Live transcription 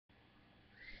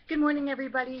Good morning,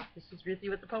 everybody. This is Ruthie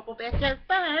with the Popo Backyard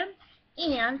Farm,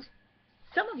 and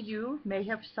some of you may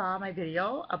have saw my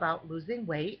video about losing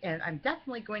weight, and I'm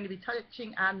definitely going to be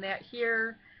touching on that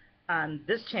here on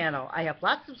this channel. I have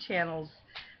lots of channels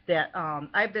that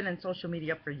I've been in social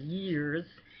media for years,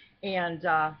 and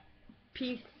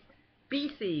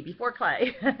BC, before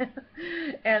Clay.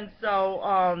 And so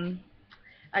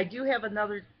I do have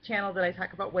another channel that I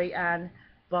talk about weight on,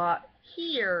 but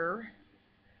here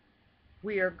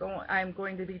I'm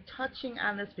going to be touching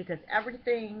on this because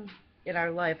everything in our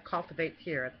life cultivates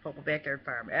here at the Popo Backyard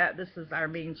Farm. This is our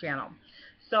main channel.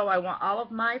 So I want all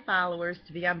of my followers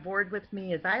to be on board with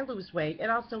me as I lose weight. And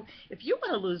also, if you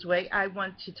want to lose weight, I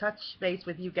want to touch base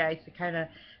with you guys to kind of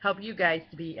help you guys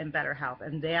to be in better health.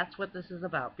 And that's what this is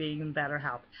about, being in better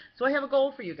health. So I have a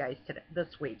goal for you guys this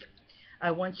week.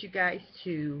 I want you guys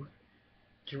to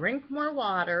drink more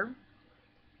water.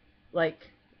 Like,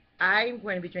 I'm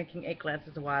going to be drinking 8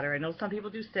 glasses of water. I know some people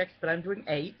do 6, but I'm doing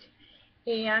 8.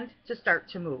 And to start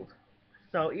to move.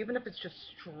 So even if it's just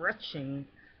stretching,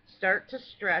 start to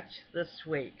stretch this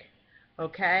week.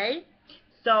 Okay?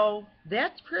 So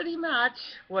that's pretty much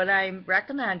what I'm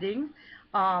recommending.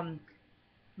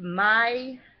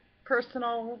 My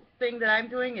personal thing that I'm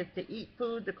doing is to eat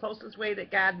food the closest way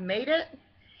that God made it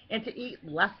and to eat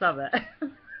less of it.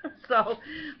 So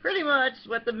pretty much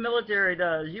what the military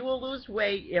does. You will lose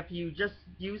weight if you just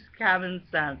use common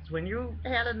sense. When you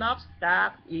had enough,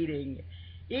 stop eating.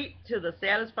 Eat to the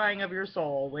satisfying of your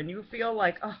soul. When you feel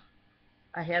like, oh,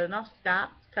 I had enough,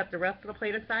 stop. Cut the rest of the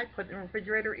plate aside, put it in the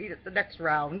refrigerator, eat it the next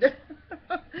round.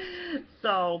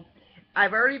 So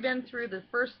I've already been through the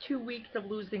first 2 weeks of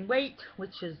losing weight,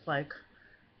 which is like,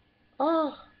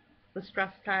 oh, the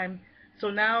stress time. So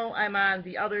now I'm on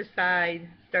the other side,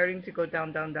 starting to go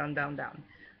down, down, down, down, down.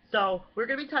 So we're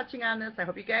going to be touching on this. I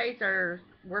hope you guys are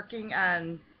working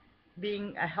on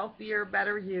being a healthier,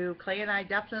 better you. Clay and I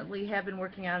definitely have been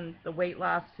working on the weight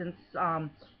loss since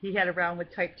he had around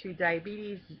with type 2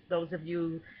 diabetes. Those of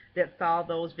you that saw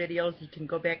those videos, you can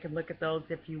go back and look at those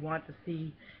if you want to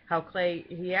see how Clay,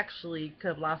 he actually could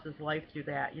have lost his life through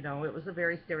that. You know, it was a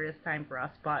very serious time for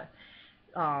us, but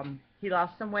he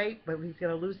lost some weight, but he's going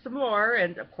to lose some more,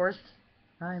 and of course,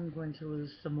 I'm going to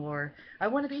lose some more. I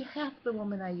want to be half the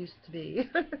woman I used to be,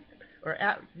 or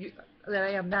that I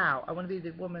am now. I want to be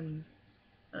the woman,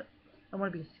 I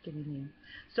want to be a skinny me.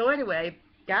 So anyway,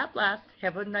 God bless,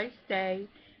 have a nice day,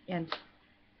 and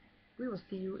we will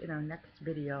see you in our next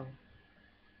video.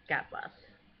 God bless.